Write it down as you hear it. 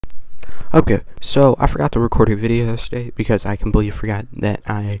Okay, so I forgot to record a video yesterday because I completely forgot that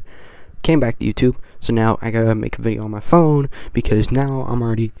I came back to YouTube. So now I gotta make a video on my phone because now I'm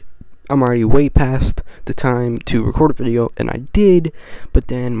already way past the time to record a video, and I did, but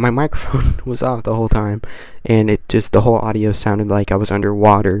then my microphone was off the whole time, and the whole audio sounded like I was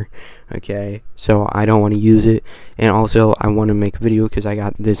underwater. Okay, so I don't want to use it, and also I want to make a video because I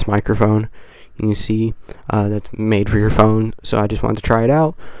got this microphone. You can see that's made for your phone, so I just wanted to try it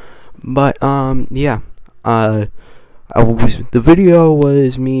out. But yeah, the video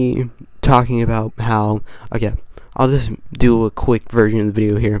was me talking about how, okay, I'll just do a quick version of the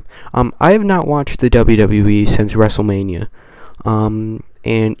video here. I have not watched the WWE since WrestleMania.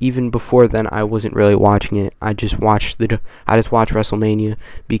 And even before then, I wasn't really watching it. I just watched WrestleMania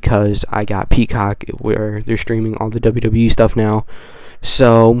because I got Peacock, where they're streaming all the WWE stuff now.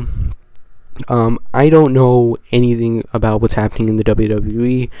 So I don't know anything about what's happening in the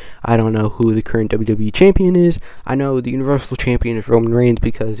WWE. I don't know who the current WWE champion is. I know the Universal Champion is Roman Reigns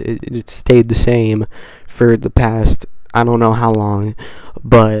because it stayed the same for the past, I don't know how long.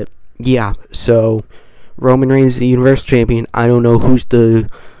 But yeah, so Roman Reigns is the Universal Champion. I don't know who's the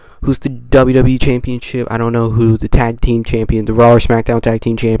WWE Championship. I don't know who the Tag Team Champion, the Raw or SmackDown Tag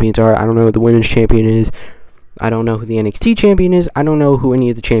Team Champions are. I don't know who the Women's Champion is. I don't know who the NXT champion is. I don't know who any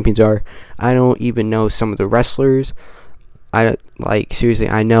of the champions are. I don't even know some of the wrestlers. Seriously,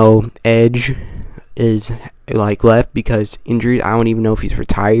 I know Edge is left because injury. I don't even know if he's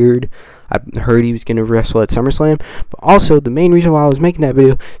retired. I heard he was going to wrestle at SummerSlam. But also, the main reason why I was making that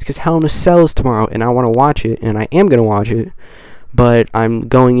video is because Hell in a Cell is tomorrow, and I want to watch it, and I am going to watch it. But I'm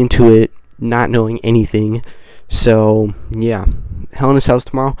going into it not knowing anything. So, yeah. Hell in a Cell's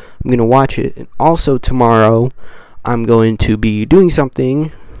tomorrow. I'm going to watch it. And also tomorrow, I'm going to be doing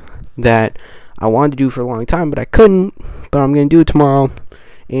something that I wanted to do for a long time, but I couldn't. But I'm going to do it tomorrow.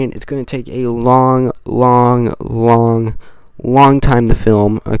 And it's going to take a long time to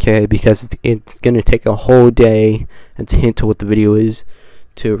film, okay? Because it's going to take a whole day. That's a hint to what the video is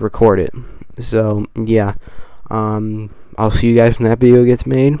to record it. So, yeah. I'll see you guys when that video gets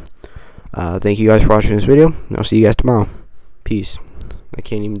made. Thank you guys for watching this video. And I'll see you guys tomorrow. Peace. I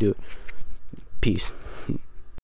can't even do it. Peace.